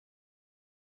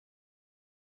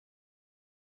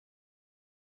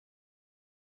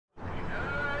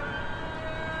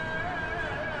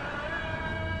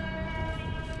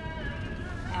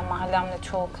mahallemde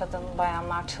çoğu kadın,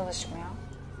 bayanlar çalışmıyor.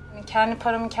 Kendi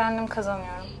paramı kendim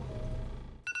kazanıyorum.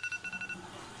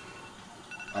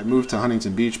 I moved to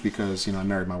Huntington Beach because, I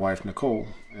married my wife Nicole,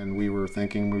 and we were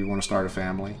thinking we want to start a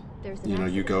family.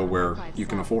 You go where you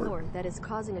can afford. That is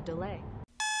causing a delay.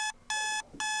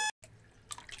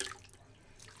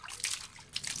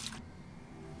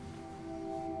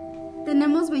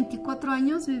 Tenemos 24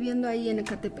 años viviendo ahí en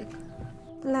Ecatepec.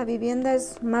 La vivienda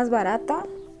es más barata,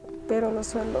 pero los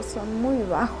sueldos son muy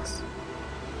bajos.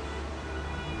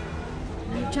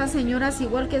 Muchas señoras,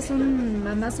 igual que son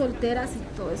mamás solteras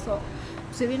y todo eso,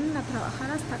 se vienen a trabajar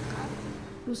hasta acá,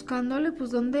 buscándole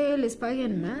pues donde les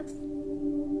paguen más.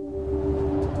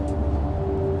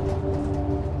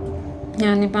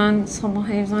 Yani ben sabah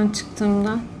evden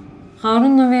çıktığımda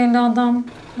Harun'la Veli adam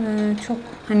çok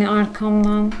hani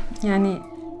arkamdan yani.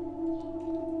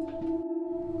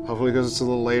 Hopefully because it's a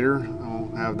little later, I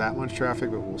won't have that much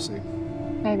traffic, but we'll see.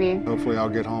 Maybe. Hopefully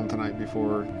I'll get home tonight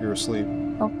before you're asleep.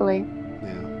 Hopefully.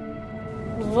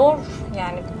 Yeah. Zor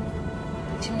yani.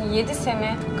 Şimdi 7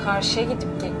 sene karşıya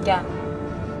gidip gel.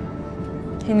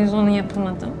 Henüz onu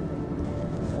yapamadım.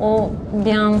 O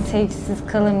bir an sevgisiz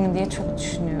kalır mı diye çok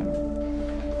düşünüyorum.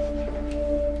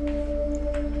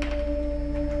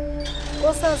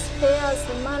 Cosas feas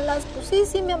y malas, pues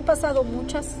sí me han pasado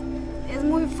muchas. Es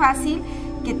muy fácil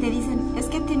que te dicen, es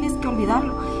que tienes que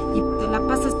olvidarlo. Y te la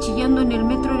pasas chillando en el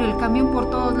metro, en el camión, por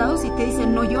todos lados y te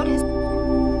dicen, no llores.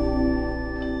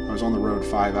 I was on the road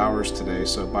 5 hours today,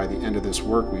 so by the end of this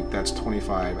work week, that's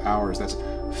 25 hours. That's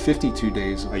 52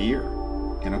 days a year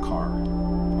in a car,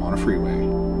 on a freeway,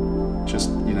 just,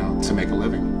 to make a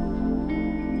living.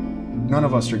 None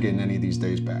of us are getting any of these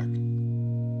days back.